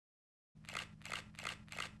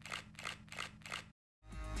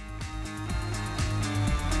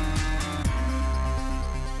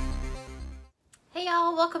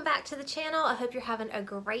y'all, welcome back to the channel. I hope you're having a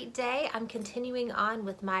great day. I'm continuing on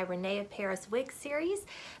with my Rene of Paris wig series.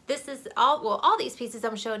 This is all these pieces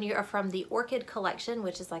I'm showing you are from the Orchid collection,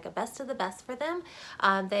 which is like a best of the best for them.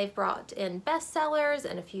 They've brought in bestsellers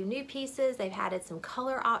and a few new pieces. They've added some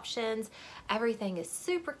color options. Everything is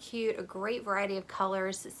super cute, a great variety of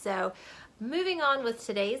colors. So moving on with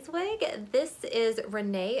today's wig, this is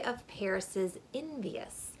Rene of Paris's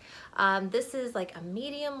Envious. This is like a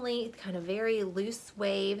medium length, kind of very loose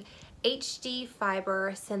wave, HD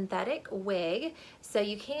fiber synthetic wig. So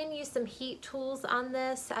you can use some heat tools on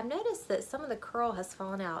this. I've noticed that some of the curl has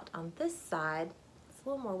fallen out on this side. It's a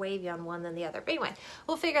little more wavy on one than the other. But anyway,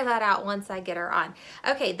 we'll figure that out once I get her on.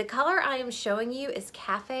 Okay, the color I am showing you is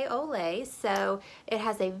Cafe au Lait. So it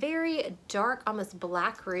has a very dark, almost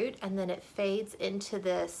black root, and then it fades into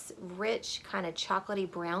this rich kind of chocolatey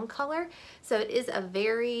brown color. So it is a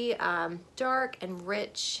very dark and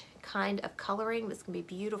rich kind of coloring that's gonna be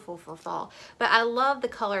beautiful for fall. But I love the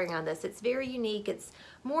coloring on this. It's very unique. It's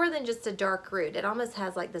more than just a dark root. It almost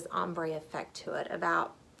has like this ombre effect to it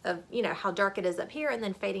you know, how dark it is up here and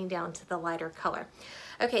then fading down to the lighter color.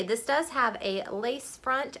 Okay, this does have a lace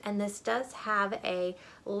front and this does have a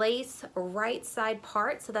lace right side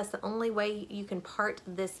part, so that's the only way you can part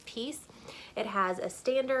this piece. It has a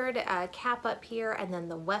standard cap up here and then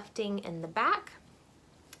the wefting in the back,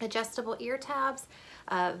 adjustable ear tabs,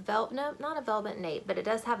 no, not a velvet nape, but it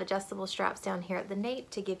does have adjustable straps down here at the nape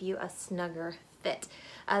to give you a snugger fit.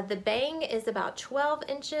 The bang is about 12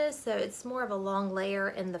 inches, so it's more of a long layer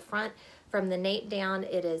in the front. From the nape down,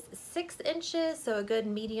 it is 6 inches, so a good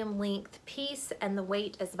medium length piece, and the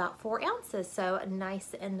weight is about 4 ounces, so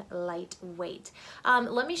nice and lightweight.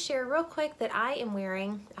 Let me share real quick that I am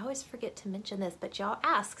wearing, I always forget to mention this, but y'all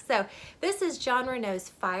ask. So this is John Renault's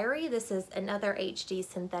Fiery. This is another HD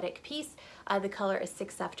synthetic piece. The color is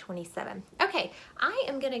 6F27. Okay, I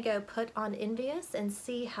am gonna go put on Envious and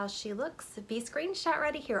see how she looks. Be screenshot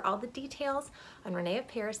ready, hear all the details on Rene of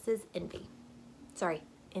Paris's Envious.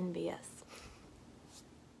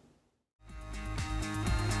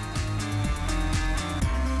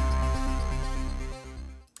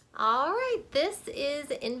 All right, this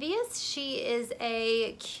is Envious. She is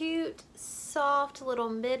a cute, soft little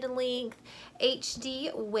mid-length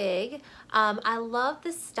HD wig. I love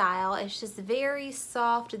the style. It's just very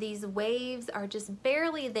soft. These waves are just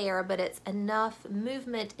barely there, but it's enough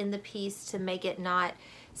movement in the piece to make it not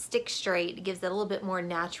stick straight. It gives it a little bit more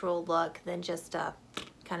natural look than just a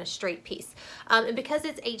kind of straight piece. And because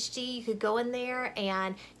it's HD, you could go in there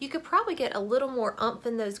and you could probably get a little more oomph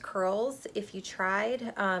in those curls if you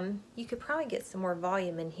tried. You could probably get some more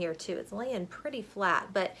volume in here too. It's laying pretty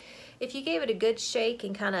flat, but if you gave it a good shake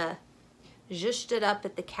and kind of zhushed it up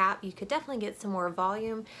at the cap, you could definitely get some more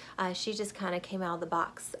volume. She just kind of came out of the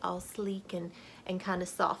box all sleek and kind of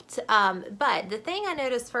soft. But the thing I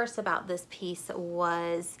noticed first about this piece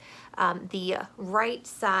was the right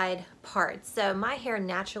side part. So my hair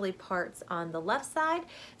naturally parts on the left side,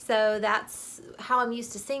 so that's how I'm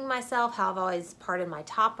used to seeing myself, how I've always parted my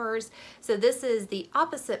toppers. So this is the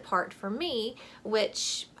opposite part for me,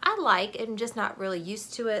 which I like. I'm just not really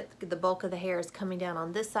used to it. The bulk of the hair is coming down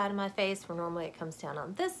on this side of my face, where normally it comes down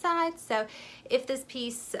on this side. So if this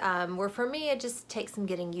piece were for me, it just takes some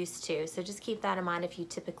getting used to. So just keep that in mind if you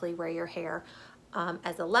typically wear your hair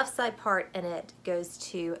as a left side part and it goes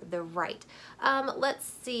to the right.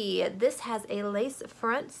 Let's see, this has a lace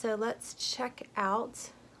front, so let's check out,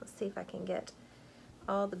 let's see if I can get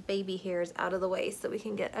all the baby hairs out of the way so we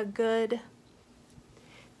can get a good,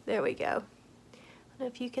 there we go. I don't know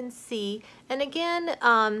if you can see. And again,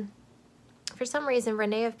 for some reason,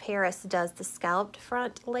 Rene of Paris does the scalloped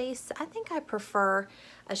front lace. I think I prefer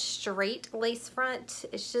a straight lace front.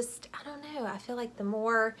 It's just, I don't know, I feel like the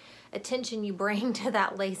more attention you bring to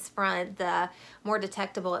that lace front, the more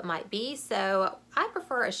detectable it might be. So I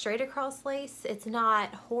prefer a straight across lace. It's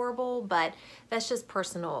not horrible, but that's just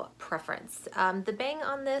personal preference. The bang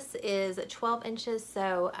on this is 12 inches,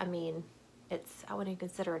 so I mean, I wouldn't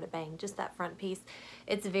consider it a bang, just that front piece.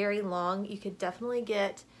 It's very long. You could definitely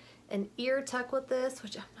get an ear tuck with this,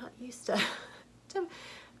 which I'm not used to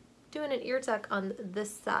doing an ear tuck on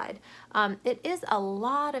this side. It is a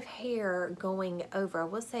lot of hair going over. I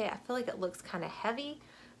will say I feel like it looks kind of heavy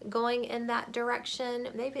going in that direction.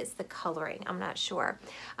 Maybe it's the coloring, I'm not sure.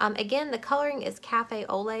 Again, the coloring is Cafe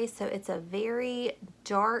au Lait, so it's a very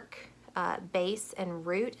dark base and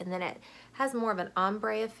root, and then it has more of an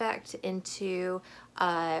ombre effect into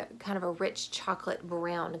kind of a rich chocolate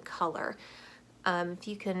brown color. If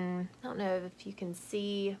you can, I don't know if you can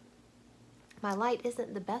see My light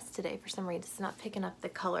isn't the best today for some reason. It's not picking up the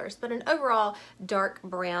colors, but an overall dark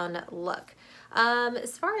brown look.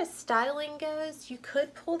 As far as styling goes, you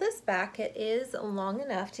could pull this back. It is long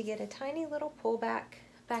enough to get a tiny little pull back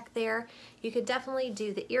there. You could definitely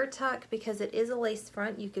do the ear tuck because it is a lace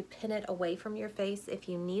front. You could pin it away from your face if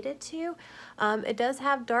you needed to. It does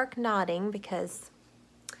have dark knotting because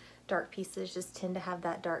dark pieces just tend to have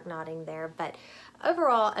that dark knotting there, but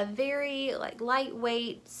overall a very like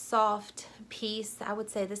lightweight, soft piece. I would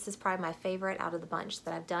say this is probably my favorite out of the bunch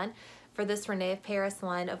that I've done for this Rene of Paris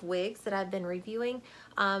line of wigs that I've been reviewing,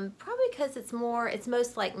 probably because it's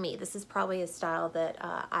most like me. This is probably a style that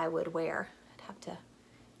I would wear. I'd have to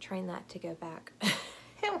train that to go back.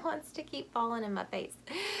 It wants to keep falling in my face.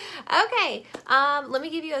 Okay, let me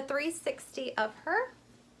give you a 360 of her.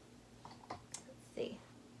 Let's see.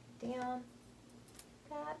 Down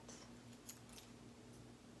that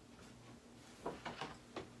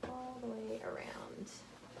all the way around.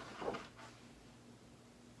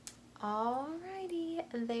 Alrighty,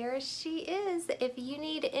 there she is. If you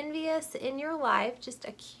need Envious in your life, just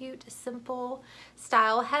a cute, simple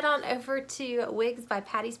style, head on over to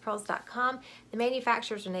wigsbypattiespearls.com. The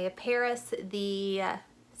manufacturer is Rene of Paris. The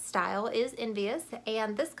style is Envious,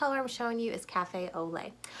 and this color I'm showing you is Cafe Au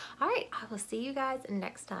Lait. All right, I will see you guys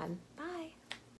next time. Bye.